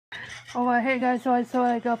Alright, hey guys, so I saw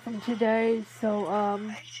what I got from today. My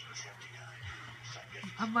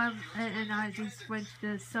mom and I just went to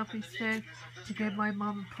the selfie stick to give my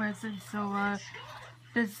mom a present.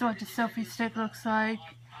 This is what the selfie stick looks like.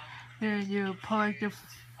 Here you plug your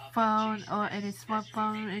phone or any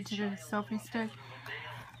smartphone into the selfie stick,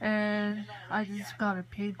 and I just got a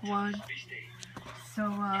pink one.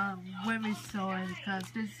 When we saw it, because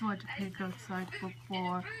this is what the pink looks like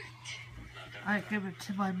before I give it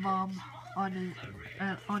to my mom on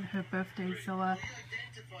her birthday.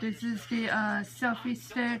 This is the selfie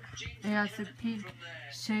stick. It has a pink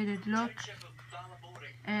shaded look,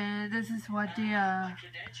 and this is what the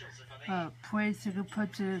place you can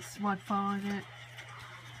put the smartphone in it.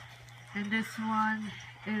 And this one,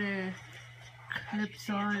 it clips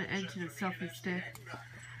on into the selfie stick.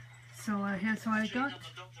 Here's what I got.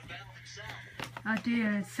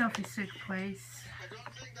 The selfie stick place.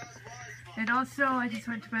 And also, I just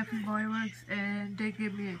went to Bathroom Fireworks and they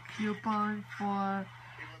gave me a coupon for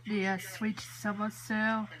the Sweet Summer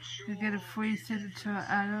Sale. You get a free signature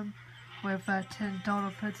item with a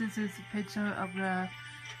 $10 purchase. There's a picture of the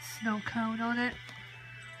snow cone on it.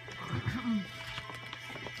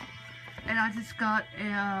 And I just got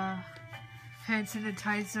a hand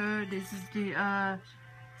sanitizer. This is the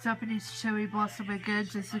Japanese cherry blossom again,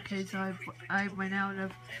 just in case I went out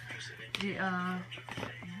of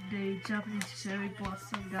the Japanese cherry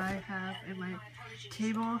blossom that I have in my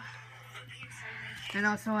table. And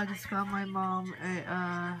also I just got my mom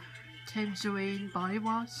a tangerine body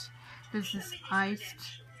wash. This is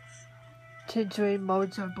iced tangerine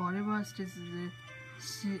mojo body wash. This is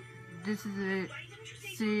a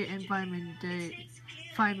C and vitamin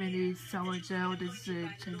E sour gel. This is a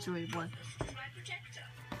tangerine one.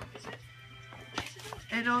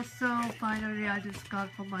 And also, finally, I just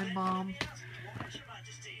got from my mom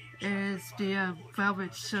is the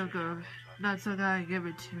velvet sugar. That's what I gave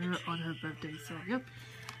it to her on her birthday. So, yep.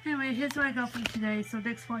 Anyway, here's what I got from today. So,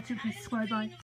 thanks for watching. Please subscribe. Bye.